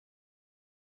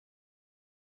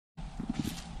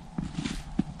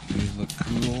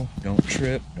cool. Don't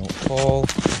trip, don't fall.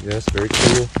 Yes, very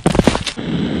cool.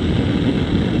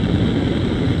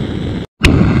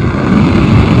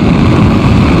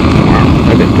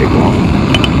 That didn't take long.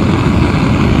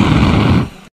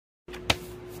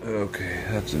 Okay,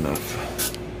 that's enough.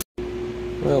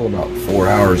 Well, about 4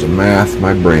 hours of math,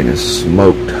 my brain is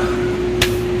smoked.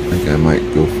 I think I might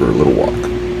go for a little walk.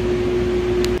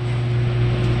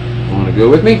 Want to go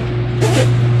with me?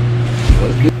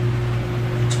 Let's get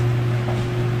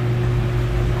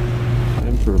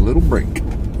time for a little break.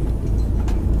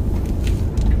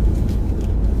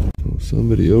 Oh,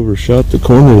 somebody overshot the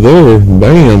corner there.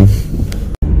 Bam!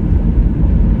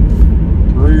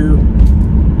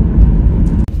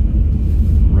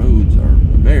 Roads are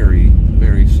very,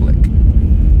 very slick.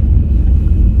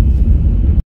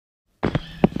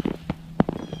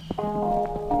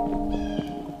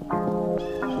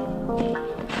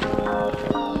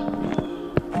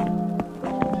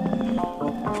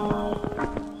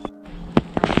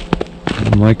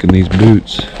 I'm liking these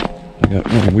boots. I got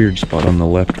one weird spot on the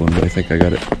left one, but I think I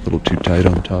got it a little too tight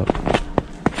on top.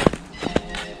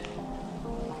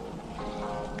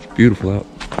 It's beautiful out.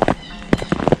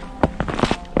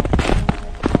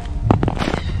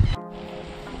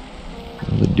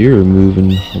 Well, the deer are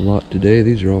moving a lot today.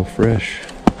 These are all fresh.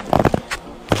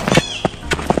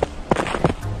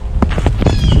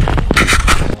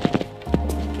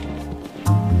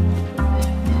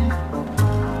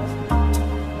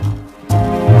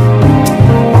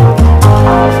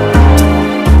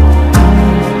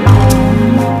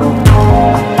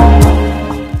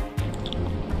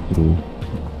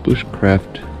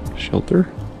 Bushcraft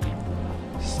shelter,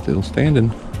 still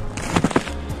standing.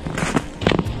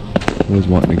 I was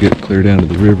wanting to get clear down to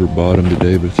the river bottom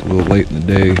today, but it's a little late in the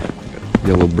day. Got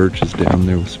yellow birches down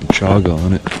there with some chaga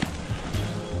on it.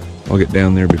 I'll get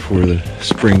down there before the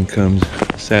spring comes,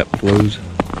 sap flows,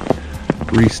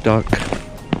 restock.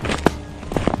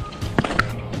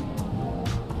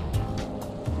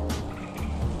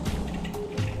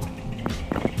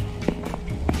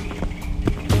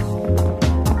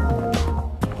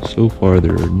 So far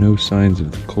there are no signs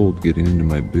of the cold getting into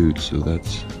my boots, so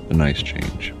that's a nice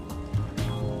change.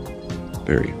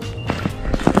 Very.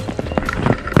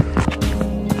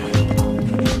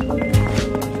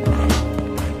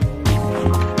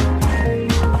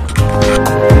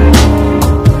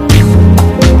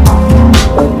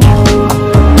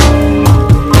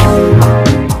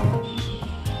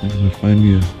 I'm gonna find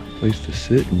me a place to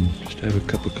sit and just have a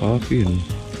cup of coffee and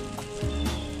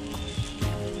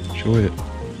enjoy it.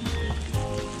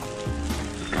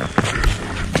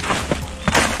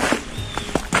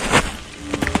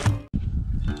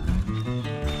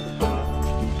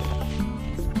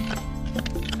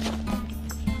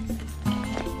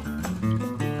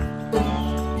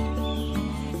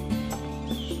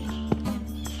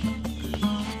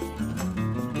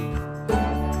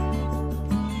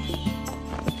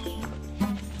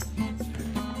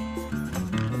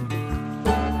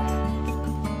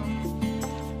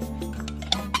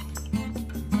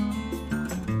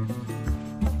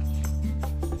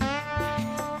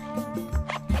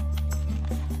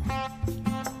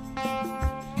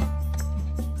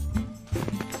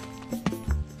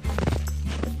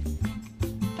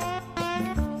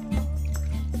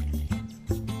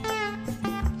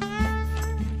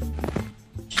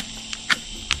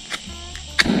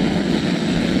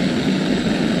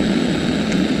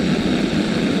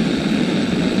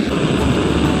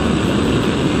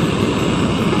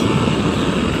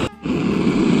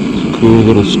 Cool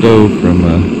little stove from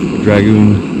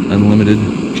Dragoon Unlimited.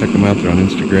 Check them out, they're on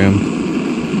Instagram.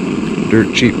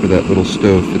 Dirt cheap for that little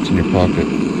stove, fits in your pocket.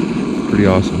 Pretty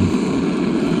awesome.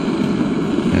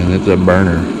 And it's a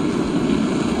burner.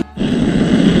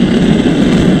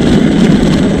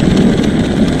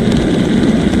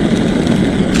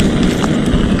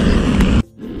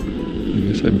 I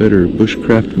guess I better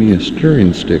bushcraft me a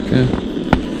stirring stick, huh?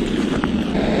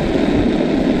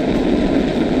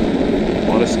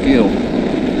 A skill.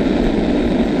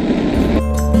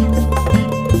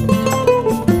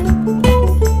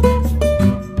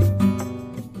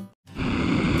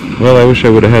 Well, I wish I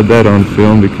would have had that on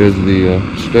film because the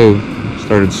stove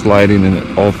started sliding and it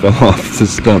all fell off the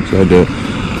stump, so I had to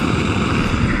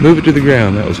move it to the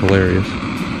ground. That was hilarious.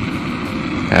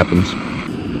 Happens.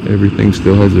 Everything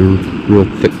still has a real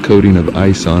thick coating of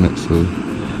ice on it, so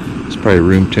it's probably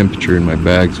room temperature in my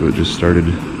bag, so it just started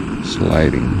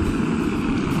sliding.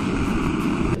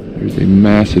 There's a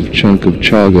massive chunk of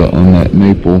chaga on that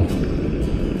maple.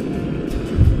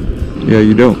 Yeah,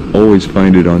 you don't always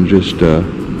find it on just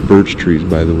birch trees,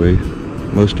 by the way.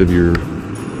 Most of your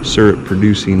syrup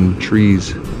producing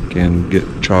trees can get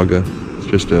chaga. It's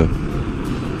just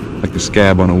like a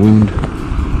scab on a wound.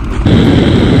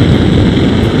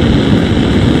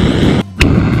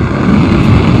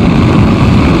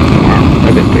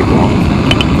 That didn't take long.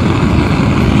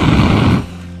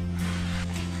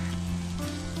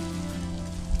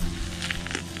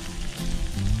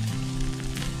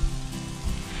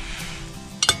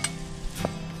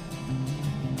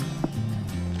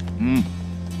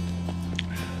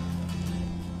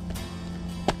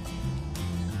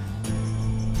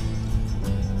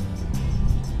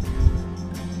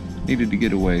 Needed to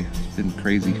get away. It's been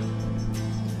crazy.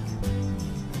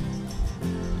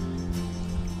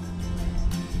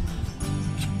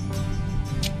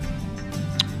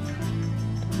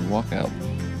 Walk out.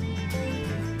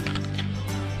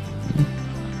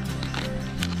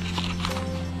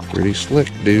 Pretty slick,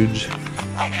 dudes.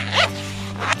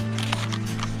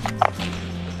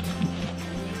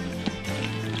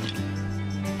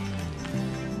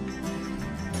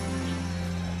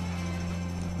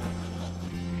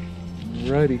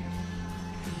 Alrighty.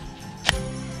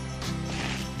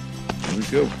 Here we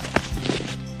go.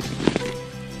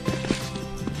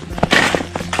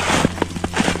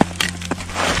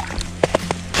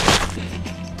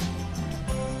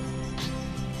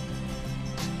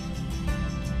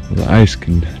 Well, the ice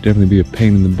can definitely be a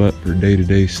pain in the butt for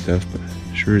day-to-day stuff, but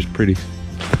it sure is pretty.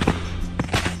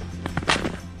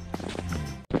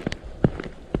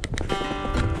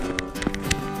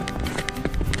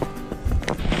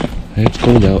 It's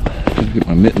cold out. I have to get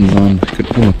my mittens on. I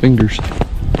couldn't feel my fingers.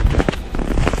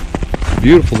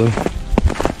 Beautiful though.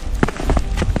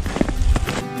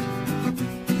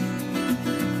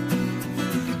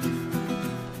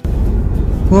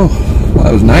 Well,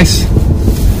 that was nice.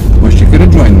 Wish you could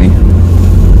have joined me.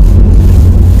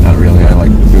 Not really. I like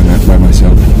doing that by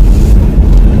myself.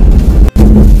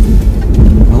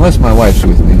 Unless my wife's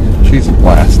with me. She's a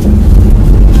blast.